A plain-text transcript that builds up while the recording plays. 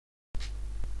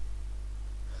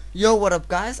Yo, what up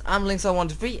guys, I'm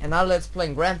Linkssword and now let's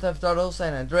play Grand Theft Auto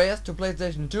San Andreas to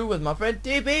PlayStation 2 with my friend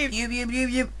Tbeef.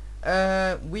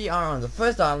 We are on the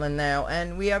first island now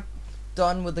and we are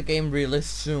done with the game really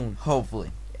soon.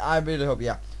 Hopefully. I really hope,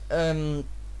 yeah.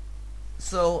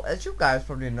 So as you guys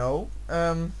probably know,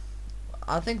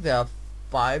 I think there are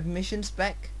 5 missions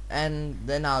back and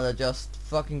then now they're just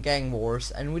fucking gang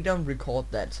wars and we don't record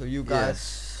that, so you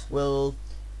guys will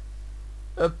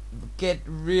get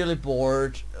really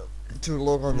bored to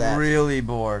look on that. Really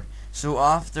bored. So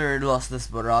after Los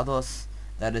Desperados,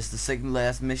 that is the second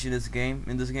last mission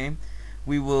in this game,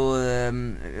 we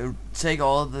will take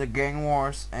all the gang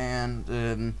wars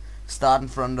and start in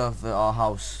front of our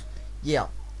house. Yeah.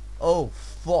 Oh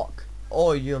fuck.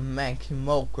 Oh, you manky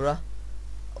mokra.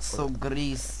 So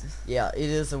grease. Yeah, it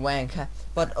is a wank.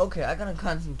 But okay, I'm gonna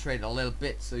concentrate a little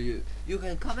bit so you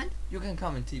can comment. You can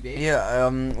comment, TB. Yeah.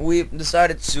 We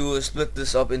decided to split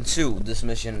this up in two. This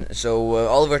mission. So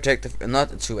Oliver take the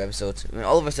not 2 episodes.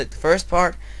 Oliver take the first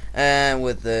part,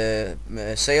 with the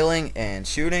sailing and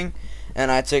shooting,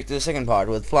 and I take the second part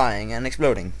with flying and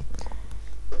exploding.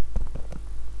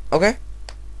 Okay.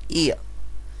 Yeah.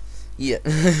 Yeah.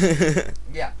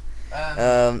 Yeah.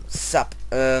 Sup.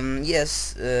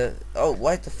 Yes. Oh,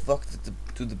 why the fuck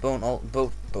did the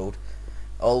boat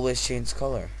always change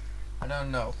color? I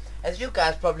don't know. As you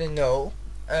guys probably know,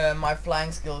 my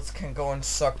flying skills can go and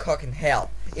suck cock in hell.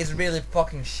 It's really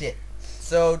fucking shit.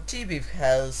 So TB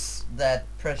has that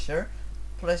pressure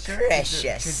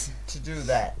to do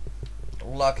that.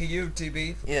 Lucky you,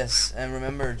 TB. Yes, and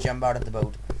remember, jump out of the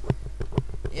boat.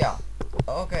 Yeah.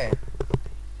 Okay.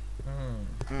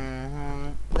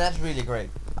 That's really great.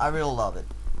 I really love it.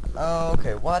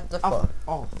 Okay, what the fuck?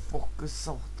 Oh, fuck, it's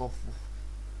so tough.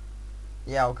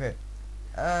 Yeah, okay.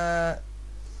 I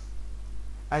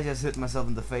just hit myself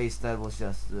in the face. That was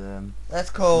just That's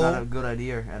cool. not a good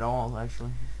idea at all,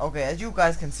 actually. Okay, as you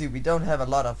guys can see, we don't have a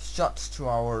lot of shots to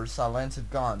our silenced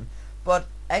gun. But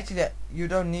actually, you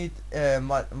don't need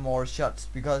much more shots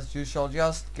because you shall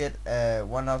just get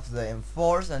one of the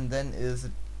M4s and then is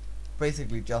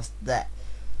basically just that.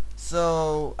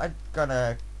 So I'm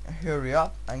gonna hurry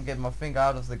up and get my finger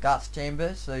out of the gas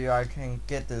chamber so I can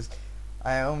get this.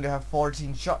 I only have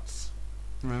 14 shots.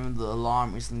 Remember, the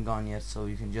alarm isn't gone yet, so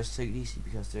you can just take it easy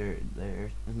because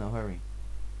there's no hurry.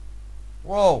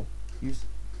 Whoa!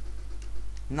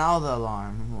 Now the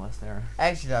alarm was there.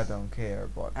 Actually, I don't care,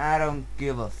 but I don't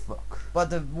give a fuck.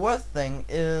 But the worst thing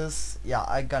is, yeah,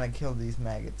 I'm gonna kill these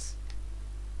maggots.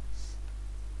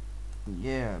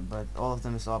 Yeah, but all of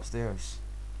them is upstairs.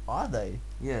 Are they?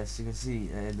 Yes, you can see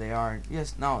they are.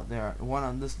 Yes, no, there are one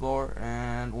on this floor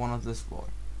and one on this floor.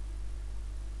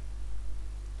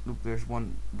 Look, there's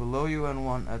one below you and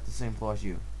one at the same floor as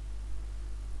you.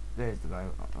 There's the guy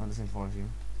on the same floor as you.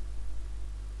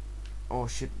 Oh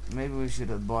shit, maybe we should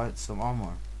have bought some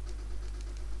armor.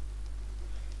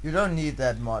 You don't need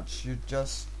that much, you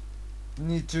just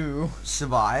need to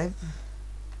survive.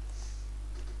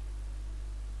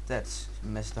 That's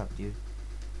messed up, dude.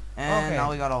 And okay. Now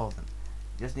we got all of them.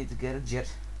 Just need to get a jet.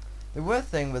 The worst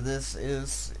thing with this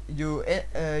is you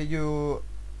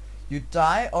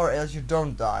die or else you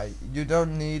don't die. You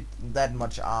don't need that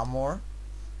much armor.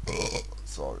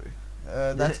 Sorry.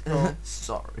 That's cool.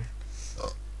 Sorry.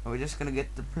 We're just gonna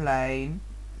get the plane,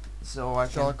 so I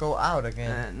shall can go out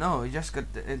again. No, we just got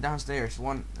downstairs.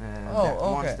 One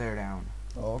okay. stair down.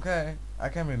 Okay, I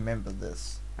can remember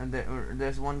this. And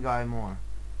there's one guy more.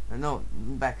 No,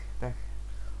 back.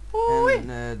 Ooh, and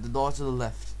the door to the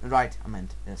left, right. I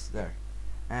meant yes, there.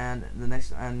 And the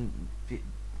next the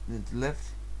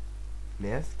left.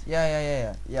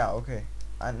 Yeah. Okay.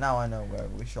 And now I know where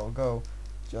we shall go.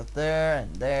 Just there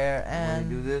and there and.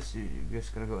 When you do this, you're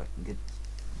just gonna go and get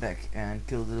back and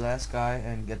kill the last guy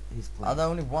and get his plane. The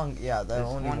only one. Yeah, there's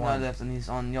only one guy left and he's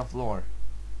on your floor.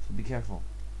 So be careful.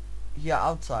 Yeah,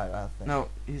 outside I think. No,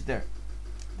 he's there.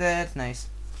 That's nice.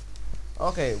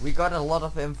 Okay, we got a lot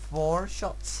of M4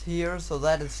 shots here, so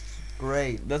that is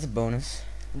great. That's a bonus.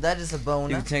 That is a bonus.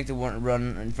 You can take the one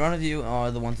run in front of you or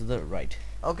the one to the right.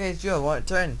 Okay, sure. What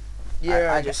turn?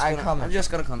 Yeah, I comment. I'm just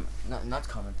gonna comment. No, not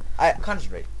comment.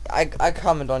 Concentrate. I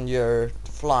comment on your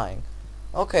flying.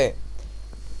 Okay,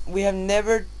 we have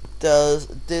never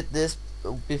did this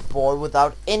before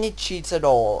without any cheats at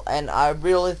all, and I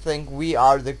really think we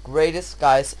are the greatest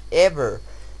guys ever.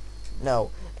 No,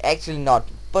 actually not.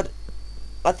 But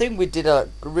I think we did a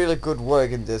really good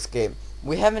work in this game.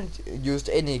 We haven't used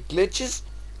any glitches,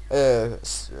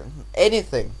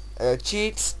 anything,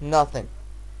 cheats, nothing.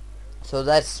 So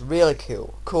that's really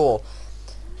cool.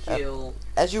 Kill.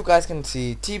 As you guys can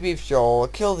see, Tbeef shall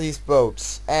kill these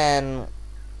boats, and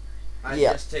I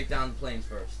Yeah. just take down the planes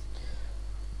first.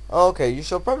 Okay, you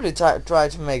should probably try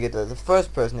to make it the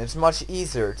first person. It's much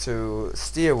easier to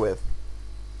steer with.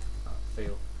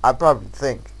 Fail. I probably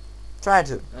think. Try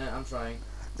to. I'm trying.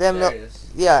 Then There it is.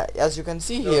 yeah, as you can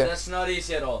see No, here. that's not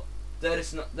easy at all. That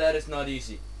is not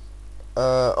easy.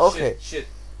 Okay. Shit.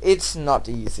 It's not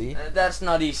easy. That's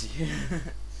not easy.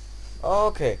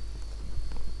 Okay.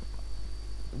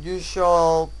 You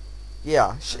shall.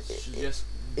 Yeah. Just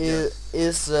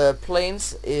Is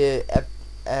planes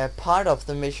a part of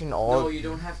the mission or? no, you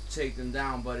don't have to take them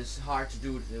down, but it's hard to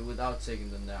do it without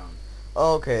taking them down.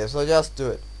 Okay, so just do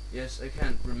it. Yes, I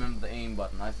can't remember the aim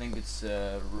button. I think it's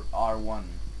R1.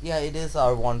 Yeah, it is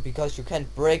R1 because you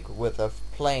can't brake with a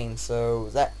plane, so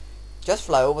that just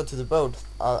fly over to the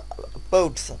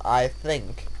boats, I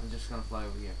think. I'm just gonna fly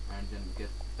over here and then get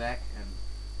back and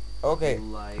Okay. do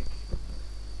like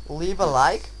Leave a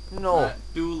like? No.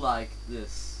 do like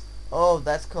this. Oh,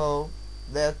 that's cool.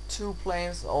 There are 2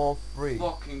 planes or 3?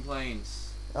 Fucking planes.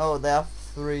 Oh, there are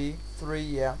 3. 3,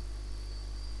 yeah.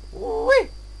 Whee!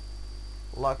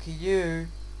 Lucky you.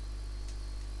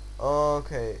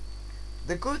 Okay.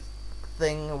 The good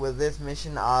thing with this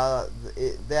mission are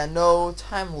there are no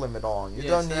time limit on. You yes,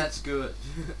 don't need, that's good.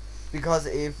 because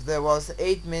if there was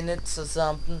 8 minutes or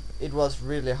something, it was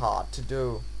really hard to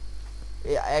do.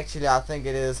 Actually, I think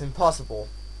it is impossible.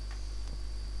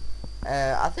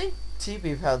 I think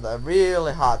Tbeef had a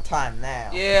really hard time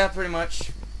now. Yeah, pretty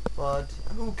much. But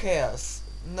who cares?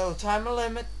 No time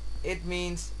limit, it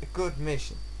means a good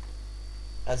mission.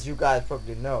 As you guys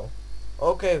probably know.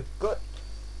 Okay, good.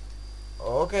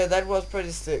 Okay, that was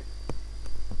pretty sick.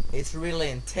 It's really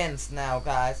intense now,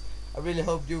 guys. I really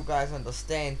hope you guys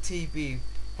understand. Tbeef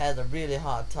had a really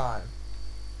hard time.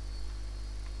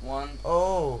 One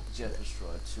Oh. jet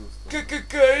destroyed,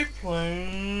 2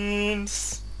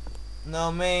 Planes.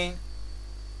 No, me.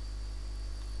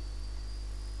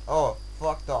 Oh,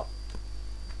 fucked up.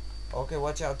 Okay,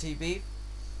 watch out, Tbeef.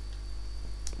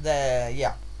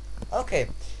 Yeah. Okay.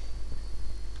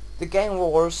 The gang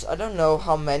wars, I don't know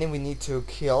how many we need to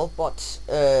kill, but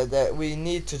that we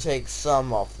need to take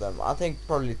some of them. I think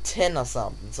probably 10 or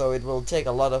something, so it will take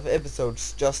a lot of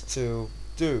episodes just to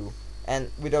do,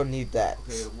 and we don't need that.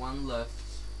 Okay, 1 left.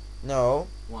 No.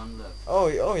 1 left. Oh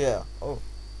yeah. Oh.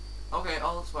 Okay,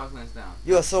 all the sparklings down.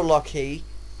 You are so lucky.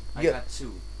 I You- got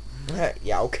 2.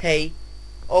 Yeah, okay.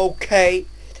 Okay.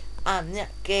 I'm not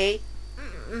gay.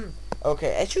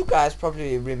 Okay, as you guys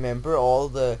probably remember all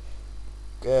the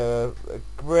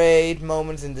great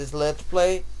moments in this let's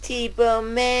play,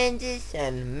 T-Bone Mendes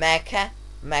and Mecha.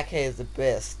 Mecha is the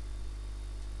best.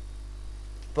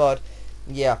 But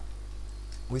yeah,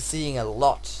 we're seeing a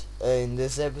lot in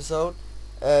this episode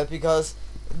because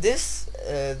this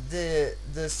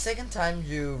the second time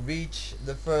you reach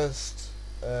the first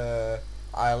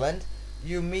island,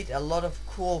 you meet a lot of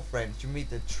cool friends. You meet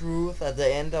the truth at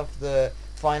the end of the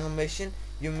final mission.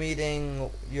 You're meeting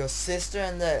your sister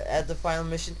at the final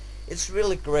mission. It's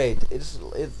really great.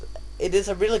 It is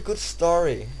a really good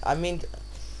story. I mean,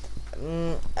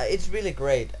 it's really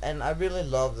great, and I really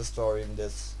love the story in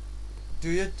this. Do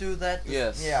you do that?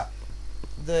 Yes. Yeah.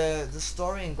 The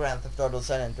story in Grand Theft Auto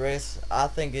San Andreas, I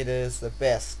think it is the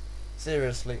best.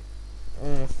 Seriously.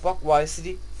 Fuck Vice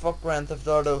City. Fuck Grand Theft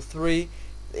Auto 3.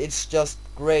 It's just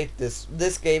great. This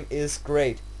game is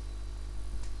great.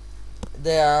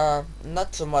 There are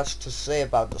not so much to say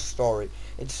about the story.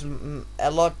 It's a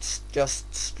lot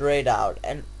just straight out,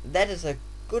 and that is a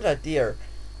good idea.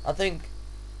 I think.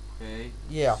 Okay.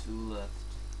 Yeah. 2 left.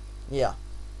 Yeah.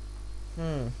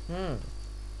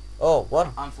 Oh, what?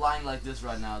 I'm flying like this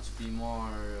right now to be more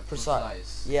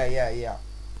precise. Yeah.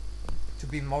 To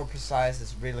be more precise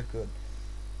is really good.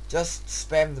 Just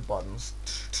spam the buttons.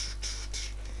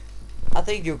 I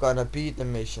think you're gonna beat the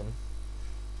mission.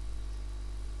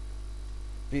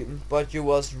 But you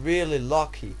was really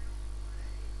lucky.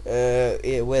 With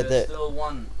There's it. still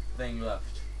 1 thing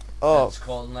left. Oh. It's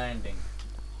called landing.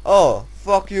 Oh,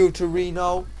 fuck you,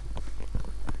 Torino.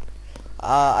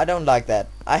 I don't like that.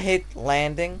 I hate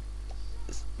landing.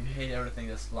 You hate everything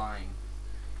that's flying.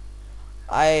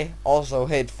 I also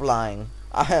hate flying.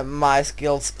 My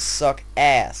skills suck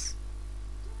ass.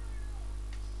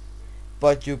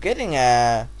 But you're getting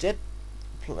a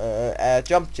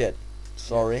jump jet.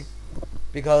 Sorry,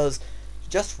 because you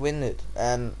just win it,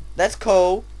 and that's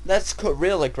cool. That's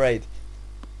really great.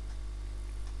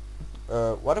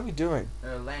 What are we doing?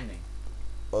 Landing.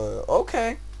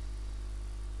 Okay.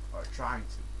 Or trying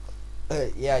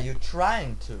to. Yeah, you're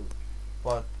trying to,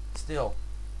 but still,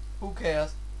 who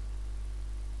cares?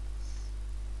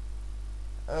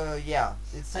 Yeah,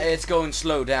 it's It's going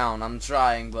slow down. I'm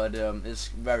trying, but it's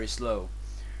very slow.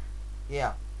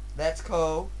 yeah. That's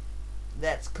cool.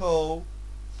 That's cool.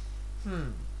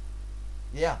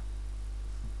 Yeah.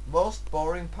 Most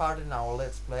boring part in our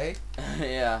let's play.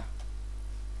 Yeah.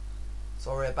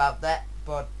 Sorry about that,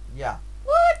 but yeah.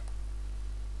 What?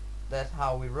 That's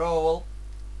how we roll.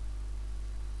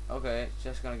 Okay,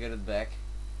 just gonna get it back.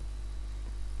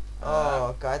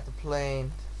 Oh, got the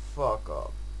plane. Fuck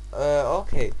up.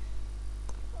 Okay.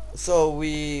 So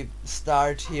we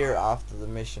start here after the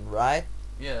mission, right?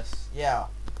 Yes. Yeah.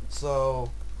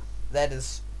 So that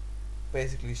is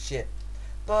basically shit.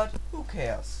 But who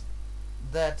cares?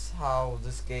 That's how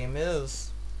this game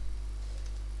is.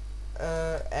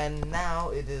 And now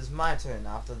it is my turn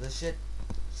after this shit.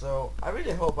 So I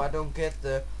really hope I don't get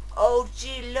the OG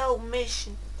low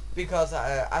mission, because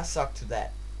I suck to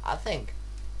that, I think.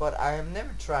 But I have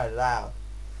never tried it out.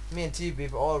 Me and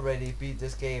Tbeef already beat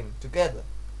this game together.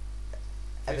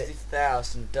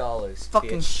 $50,000.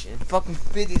 Fucking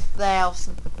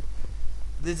 50,000.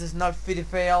 This is not 50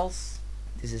 fails.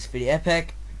 This is pretty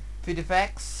epic. 50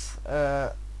 facts.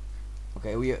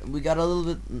 Okay, we got a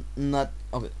little bit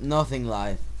nothing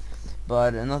live,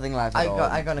 but nothing live at all.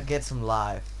 I gonna get some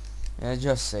live. Yeah,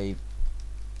 just save.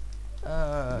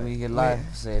 We get live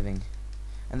saving,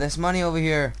 and there's money over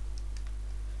here.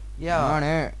 Yeah.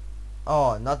 Money.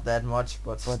 Oh, not that much,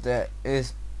 but there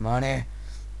is money.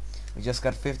 We just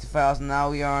got 50,000. Now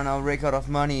we are on a record of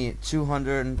money,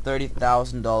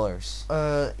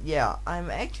 $230,000. yeah,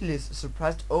 I'm actually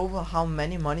surprised over how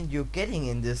many money you're getting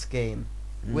in this game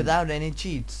without any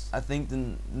cheats. I think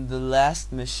the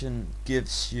last mission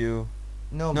gives you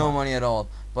no money at all,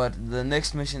 but the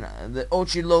next mission, the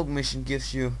OG Log mission,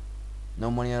 gives you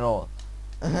no money at all.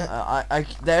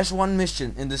 There's one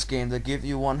mission in this game that gives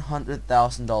you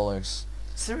 $100,000.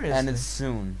 Seriously? And it's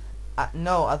soon.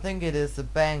 No, I think it is the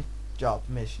bank job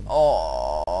mission.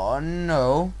 Oh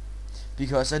no,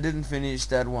 because I didn't finish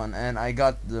that one and I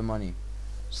got the money.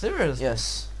 Seriously?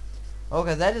 Yes.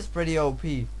 Okay, that is pretty OP.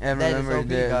 And that remember is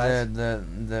OP, guys.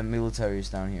 the military is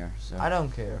down here. So I don't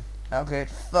care. okay,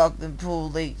 fuck the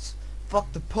police.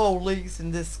 Fuck the police in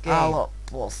this game. I'll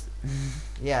boss.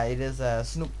 Yeah, it is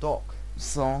Snoop Dogg.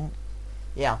 So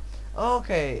Yeah.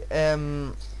 Okay.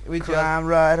 We crime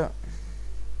rider.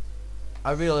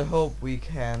 I really hope we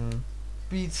can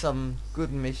beat some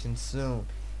good missions soon.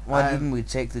 Why didn't we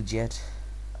take the jet?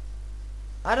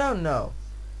 I don't know.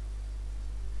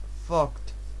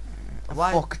 Fucked.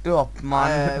 Why? Fucked up,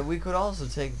 man. We could also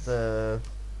take the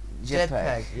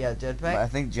Jetpack. Yeah, But jetpack. I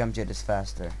think jump jet is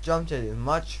faster. Jump jet is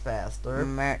much faster.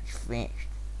 Much faster.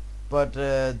 But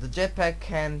the jetpack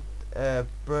can't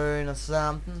burn or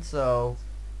something, so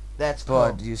that's cool.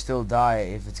 But you still die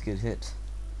if it gets hit.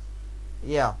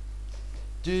 Yeah.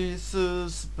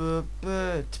 Jesus,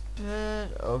 okay,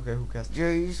 who cares?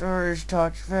 Jesus,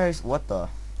 touch face. What the?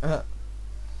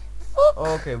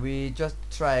 Okay, we just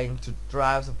trying to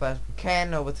drive so fast we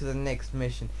can over to the next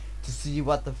mission to see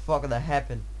what the fuck that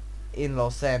happened in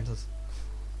Los Santos.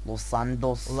 Los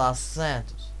Santos. Los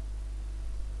Santos.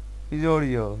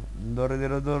 Dorio.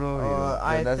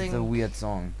 I That's think the weird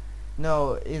song.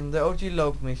 No, in the OG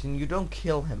Lope mission you don't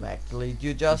kill him actually.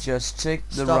 You just take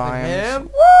the stopping rhymes. him.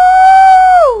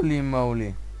 Holy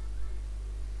moly.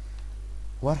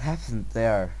 What happened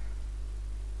there?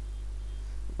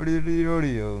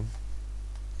 Rodeo.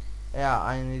 Yeah,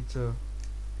 I need to.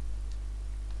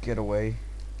 Get away.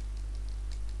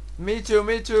 Me too,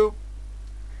 me too.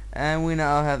 And we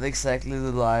now have exactly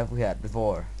the life we had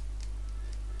before.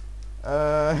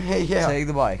 Yeah. Take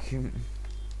the bike.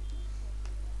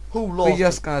 Who lost? We're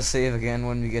just gonna save again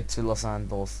when we get to Los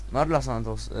Santos. Not Los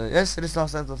Santos. Yes, it is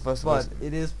Los Santos first. But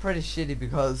it is pretty shitty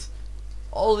because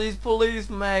all these police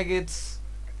maggots.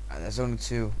 There's only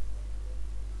two.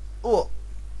 Oh,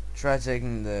 Try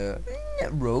taking the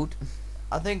road.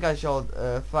 I think I should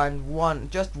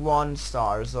find just one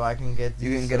star so I can get.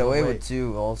 You can get away with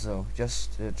two also.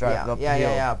 Just drive up the hill.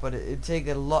 Yeah. But it take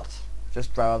a lot.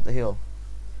 Just drive up the hill.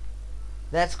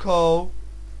 That's cool.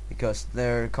 Because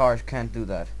their cars can't do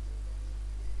that.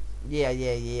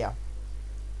 Yeah.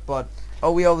 But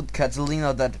oh, we have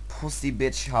Catalina, that pussy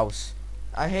bitch house.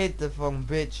 I hate the fucking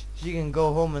bitch. She can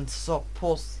go home and suck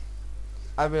puss.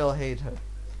 I really hate her.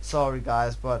 Sorry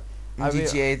guys, but In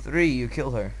GTA 3 you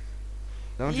kill her.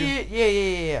 Don't you?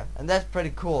 Yeah. And that's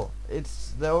pretty cool.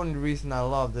 It's the only reason I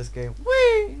love this game.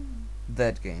 Whee!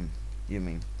 That game, you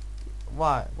mean?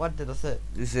 Why? What did I say?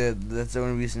 You said that's the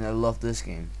only reason I love this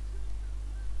game.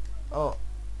 Oh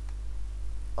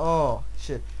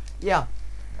shit. Yeah.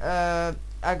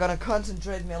 I'm gonna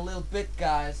concentrate me a little bit,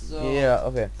 guys. So Yeah,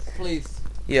 okay. please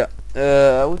Yeah.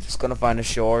 We're just gonna find a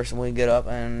shore so we can get up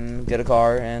and get a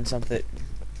car and something.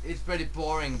 It's pretty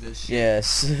boring, this shit.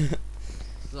 Yes.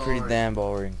 Pretty Sorry. damn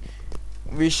boring.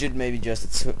 We should maybe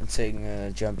just take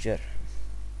a jump jet.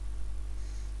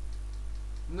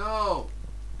 No,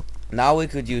 Now we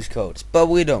could use codes, but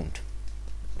we don't.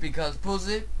 because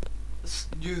pussy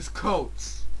use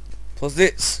codes. Plus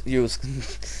this use.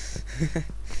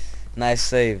 Nice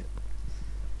save.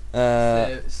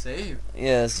 Save.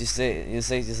 Yes, you say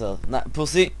yourself. Not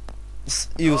pussy.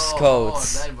 Use Oh,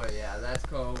 codes. that way, yeah, that's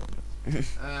code.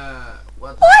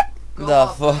 What? Go The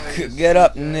up fuck? there, you Get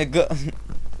up, stupid nigga.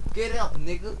 Get up,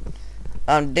 nigga.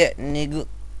 I'm dead, nigga.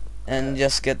 And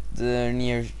just get the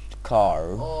near car.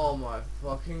 Oh my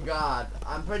fucking god.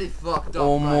 I'm pretty fucked up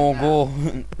Oh right my now.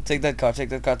 god. Take that car, take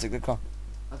that car, take that car.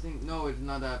 I think, no, it's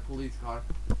not a police car.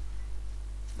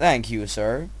 Thank you,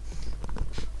 sir.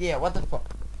 Yeah, what the fuck?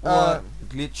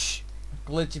 Glitch.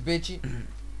 Glitchy bitchy.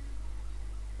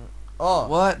 Oh,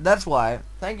 What? That's why.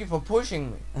 thank you for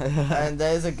pushing me. And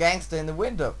there's a gangster in the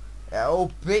window. Oh,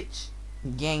 bitch.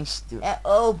 Gangster.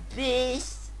 Oh,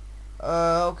 bitch.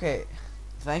 Okay.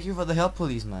 Thank you for the help,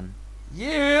 policeman.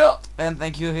 Yeah. And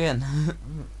thank you again.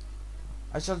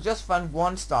 I shall just find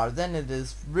one star, then it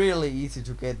is really easy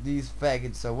to get these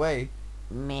faggots away.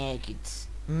 Maggots.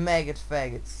 Maggot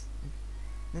faggots.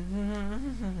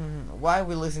 Why are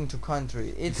we listening to country?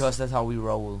 It's Because that's how we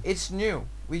roll. it's new.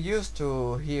 We used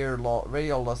to hear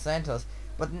Radio Los Santos,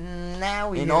 but now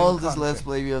we In hear all this country. let's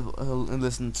play we have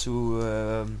listened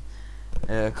to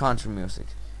country music.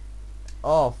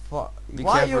 Oh fuck! Be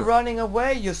Why are you careful. running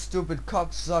away, you stupid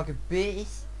cocksucker bitch?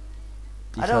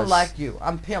 I don't Because- like you.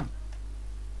 I'm pimp.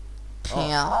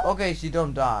 Oh, okay, she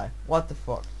don't die. What the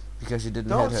fuck? Because you didn't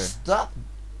Don't hit her. stop.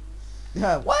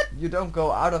 Yeah, what? You don't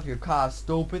go out of your car,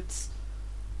 stupids.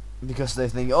 Because they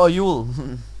think, oh, you'll.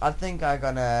 I think I'm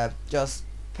gonna just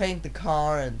paint the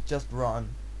car and just run.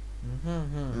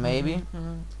 Maybe.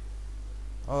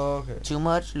 Okay. Too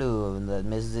much love in that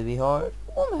Mississippi heart.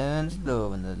 Woman's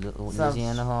love in that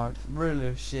Louisiana heart.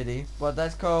 Really shitty, but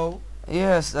that's cool.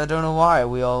 Yes, I don't know why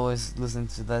we always listen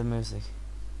to that music.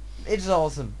 It's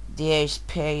awesome. There's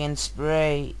pay and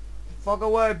spray. Fuck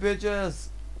away, bitches.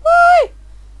 Why?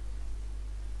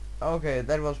 Okay,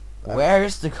 that was.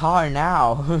 Where's the car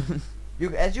now?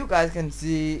 As you guys can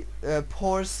see,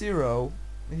 poor Zero,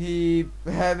 he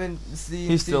haven't seen.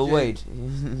 He still CJ, wait.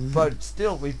 but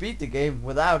still, we beat the game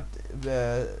without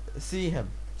see him.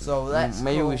 So that's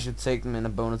Maybe cool. we should take them in a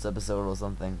bonus episode or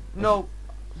something. No,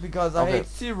 because I Okay. hate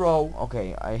Zero.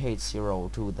 Okay, I hate Zero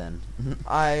too then.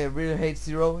 I really hate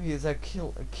Zero. He's a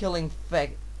killing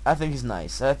fag. I think he's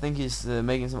nice. I think he's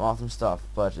making some awesome stuff,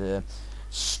 but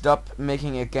stop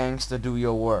making a gangster do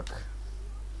your work.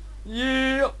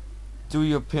 Yeah. Do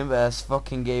your pimp ass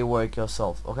fucking gay work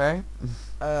yourself, okay?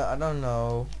 I don't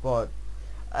know, but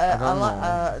I don't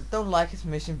know. don't like his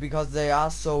mission because they are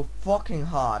so fucking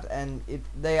hard and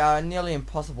they are nearly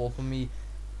impossible for me.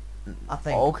 I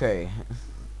think. Okay.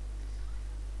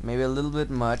 Maybe a little bit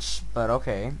much, but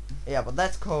okay. Yeah, but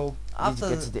that's cool. Need to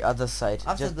get to the other side.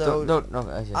 after Just the don't, no,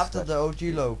 I just after got- the OG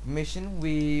Log mission,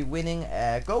 we winning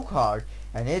a go-kart,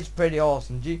 and it's pretty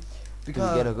awesome, G. Do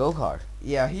Because we get a go-kart?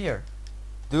 yeah, here,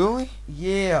 Do we?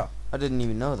 yeah. I didn't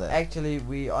even know that. Actually,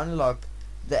 we unlocked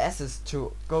the access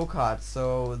to go-karts,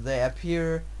 so they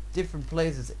appear different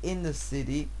places in the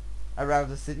city, around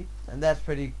the city, and that's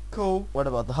pretty cool. What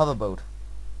about the hoverboat?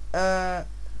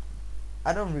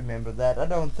 I don't remember that. I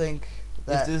don't think If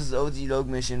that. this is OG log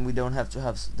mission, we don't have to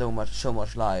have so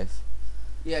much life.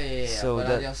 Yeah. So but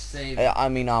that- I just saved. I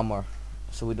mean armor,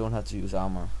 so we don't have to use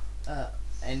armor.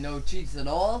 And no cheats at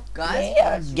all, guys. Yeah,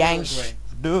 That's really gangs. great.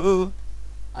 Do.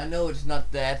 I know it's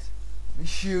not that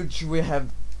huge. We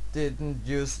didn't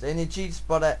use any cheats,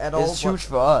 but at all. It's huge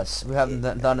for us. We haven't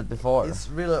done it before. It's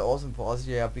really awesome for us,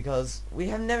 yeah, because we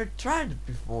have never tried it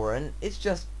before, and it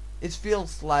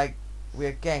feels like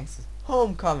we're gangsters.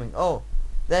 Homecoming. Oh,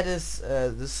 that is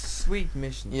the sweet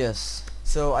mission. Yes.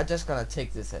 So I just gonna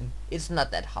take this, and it's not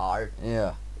that hard.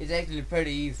 Yeah. It's actually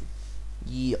pretty easy.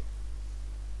 Yeah.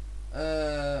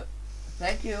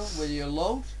 Thank you. Will you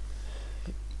load?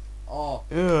 Oh,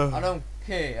 Yeah. I don't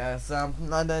care.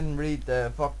 I didn't read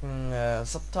the fucking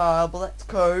subtitle, but that's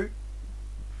cool.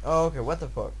 Oh, okay, what the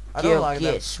fuck? I don't like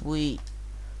that. sweet.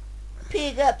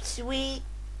 Pick up, sweet.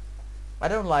 I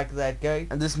don't like that guy.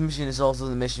 And this mission is also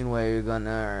the mission where you're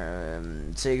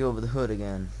gonna take over the hood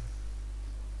again.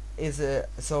 Is it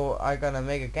so? I gonna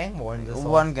make a gang war in this?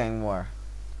 One gang war.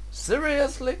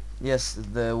 Seriously? Yes,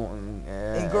 the one.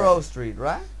 In Grove Street,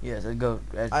 right? Yes, it go.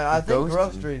 I think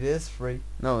Grove Street is free.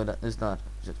 No, it's not.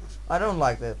 I don't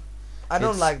like that. I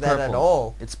don't It's like that at purple.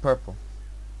 all. It's purple.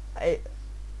 Hey,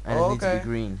 And it needs to be okay.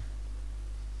 green.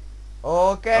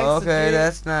 Oh, gangster Okay, G.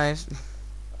 that's nice.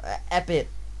 Epic.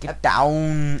 Get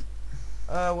down.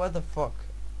 What the fuck?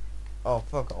 Oh,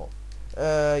 fuck off.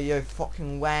 You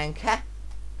fucking wanker.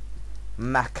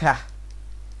 Macca.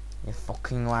 You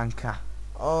fucking wanker.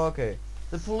 Okay.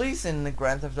 The police in the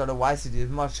Grand Theft Auto Vice City is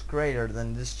much greater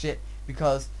than this shit,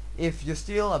 because if you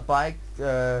steal a bike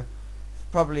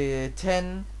probably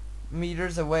 10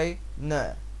 meters away,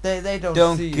 nah, they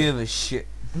don't see give you. a shit.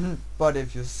 But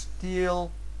if you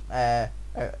steal a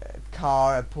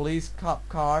car, a police cop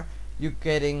car, you're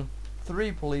getting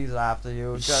 3 police after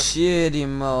you. Just Shitty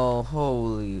mo,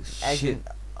 holy actually, shit.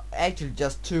 actually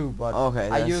just 2, but Okay,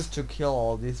 I that's used to kill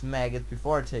all these maggots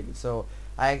before I take it, so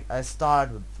I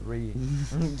started with 3.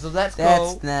 So that's cool.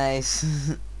 that's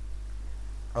nice.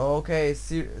 Okay,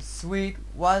 sweet.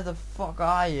 Where the fuck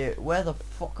are you? Where the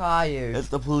fuck are you? It's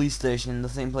the police station, the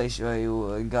same place where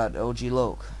you got OG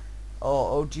Loke.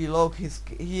 Oh, OG Loke,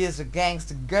 he is a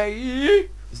gangster gay.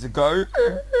 Is the guy?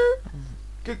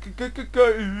 Gay.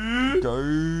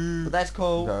 Go. But that's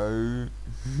cool. Go.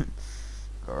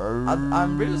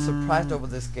 I'm really surprised over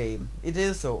this game. It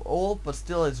is so old, but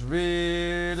still it's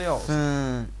really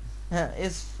awesome.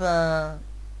 It's fun.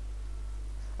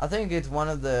 I think it's one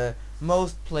of the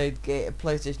most played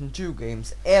PlayStation 2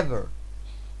 games ever.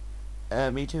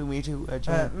 Me too, I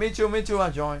joined. Me too, I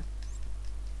joined.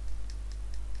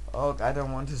 Oh, I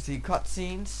don't want to see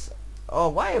cutscenes. Oh,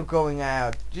 why are you going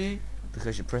out, G?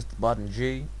 Because you pressed the button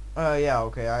G. Oh, yeah,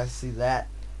 okay, I see that.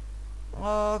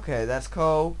 Okay, that's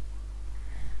cool.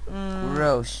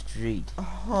 Rose Street.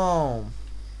 Home.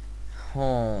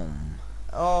 Home.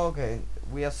 Okay,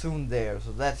 we are soon there,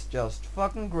 so that's just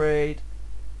fucking great.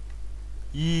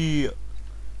 Yeah.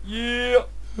 Yeah.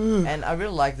 And I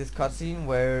really like this cutscene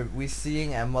where we're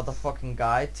seeing a motherfucking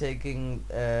guy taking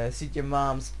CJ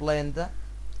Mom's blender.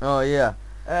 Oh yeah.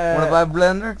 Wanna buy a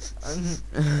blender?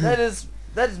 that is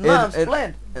Mom's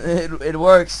blend. It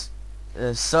works.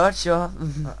 Such a.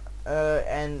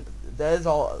 And there's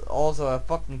also a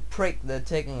fucking prick that's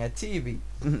taking a TV.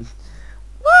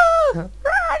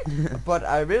 But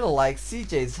I really like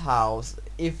CJ's house.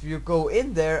 If you go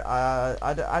in there,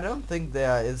 I don't think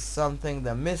there is something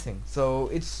they're missing. So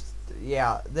it's,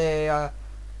 yeah, their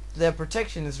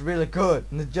protection is really good.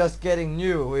 And they're just getting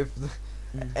new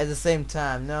at the same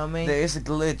time. Know what I mean? There is a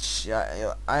glitch.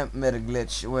 I met a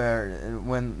glitch where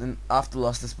when after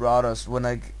Los Desperados, when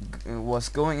I was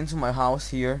going into my house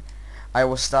here, I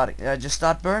just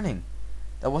start burning.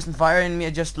 There wasn't fire in me.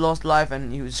 I just lost life,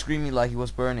 and he was screaming like he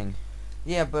was burning.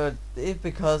 Yeah, but it's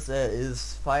because there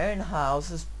is fire in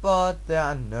houses, but there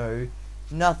are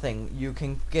nothing you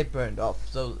can get burned off.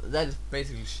 So that is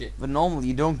basically shit. But normally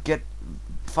you don't get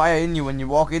fire in you when you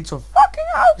walk into a fucking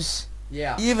house.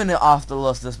 Yeah. Even after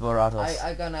Los Desperados.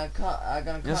 I gonna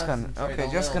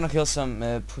just gonna kill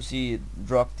some pussy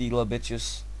drug dealer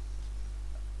bitches.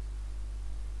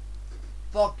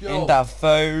 Fuck you. In the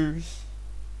face.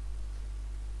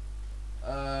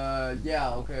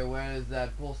 Yeah, okay, where is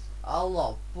that post?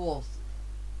 Allah, post.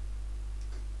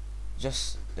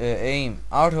 Just aim.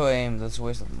 Auto aim, that's a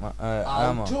waste of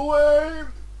ammo. Auto aim!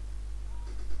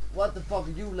 What the fuck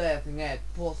are you laughing at?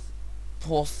 Post.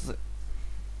 Post.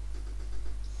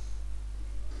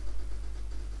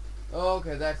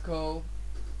 Okay, that's cool.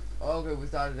 Okay, we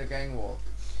started a gang war.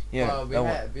 Yeah,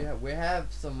 we have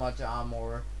so much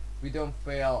armor. We don't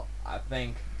fail, I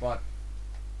think, but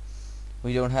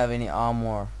we don't have any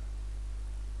armor.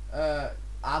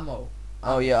 Ammo.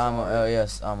 Oh yeah, ammo. Oh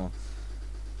yes, ammo.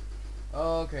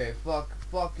 Okay, fuck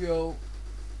you.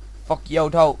 Fuck yo,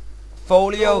 toe.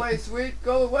 Folio. Go away, sweet.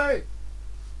 Go away.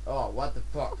 Oh, what the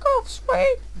fuck? Fuck off,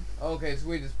 sweet. Okay,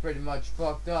 sweet is pretty much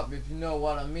fucked up, if you know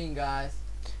what I mean, guys.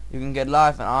 You can get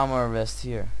life and armor vest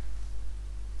here.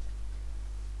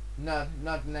 Not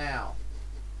now.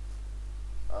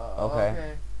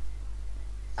 Okay.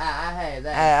 I had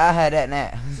that. I had that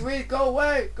now. Sweet, go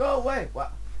away.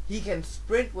 What? He can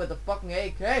sprint with a fucking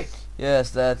AK.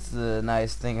 Yes, that's the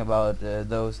nice thing about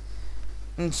those.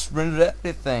 Sprint with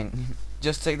everything.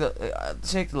 Just take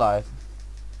the life.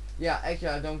 Yeah, actually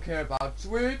I don't care about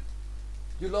Sweet.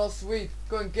 You lost Sweet.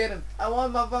 Go and get him. I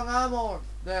want my fucking armor.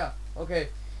 There. Okay.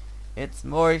 It's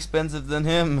more expensive than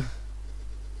him.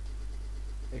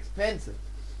 Expensive.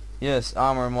 Yes,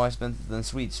 armor more expensive than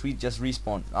Sweet. Sweet just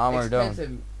respawn. Armor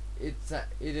expensive. don't.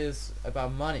 It is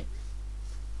about money.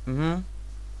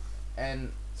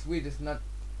 And Sweet is not.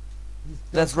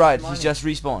 That's right. He's just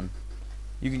respawn.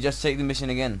 You can just take the mission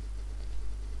again.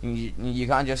 You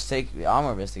can't just take the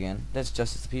armor vest again. That's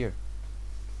just disappear.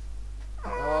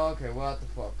 Okay, what the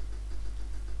fuck?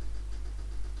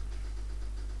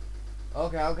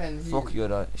 Okay, how can he? Fuck you,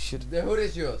 that shit. The hood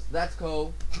is yours. That's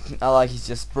cool. I like he's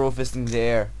just pro-fisting the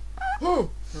air. Right.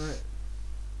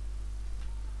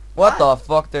 What the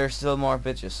fuck? There's still more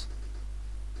bitches.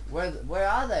 Where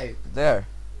are they? There.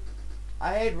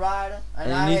 I hate Ryder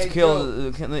and And I you need hate to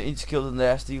kill Joe. you need to kill the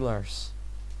last dealers.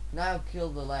 Now kill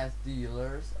the last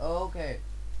dealers. Okay.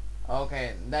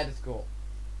 Okay, that is cool.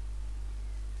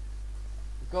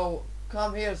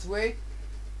 Come here, sweet.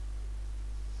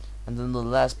 And then the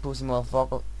last pussy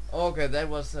motherfucker. Okay, that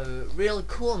was a really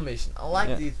cool mission. I like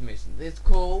Yeah. these missions. It's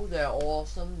cool. They're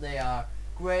awesome. They are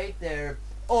great. They're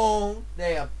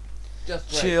They are just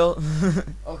great. Chill.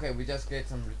 Okay, we just get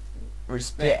some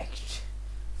Respect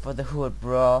for the hood,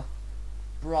 bro.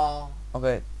 bra.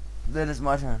 Okay, then it's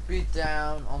my turn. Beat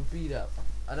down on beat up.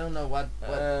 I don't know what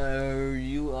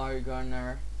You are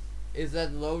gonna. is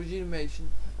that low animation?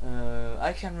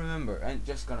 I can't remember. I'm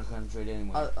just gonna concentrate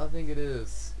anyway. I think it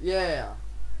is. Yeah.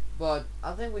 But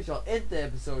I think we shall end the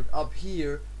episode up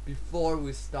here before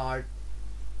we start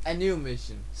a new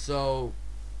mission. So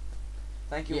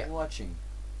Thank you yeah. for watching.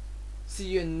 see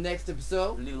you in the next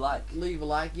episode. Leave a like, Leave a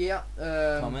like, yeah.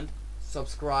 comment,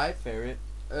 Subscribe, favorite.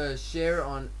 share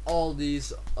on all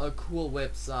these cool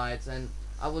websites, and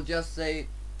I will just say,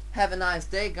 have a nice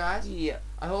day, guys. Yeah.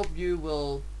 I hope you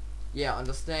will,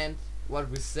 understand what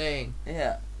we're saying.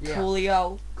 Yeah. Yeah.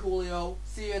 Coolio. Coolio.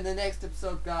 See you in the next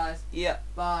episode, guys. Yeah.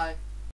 Bye.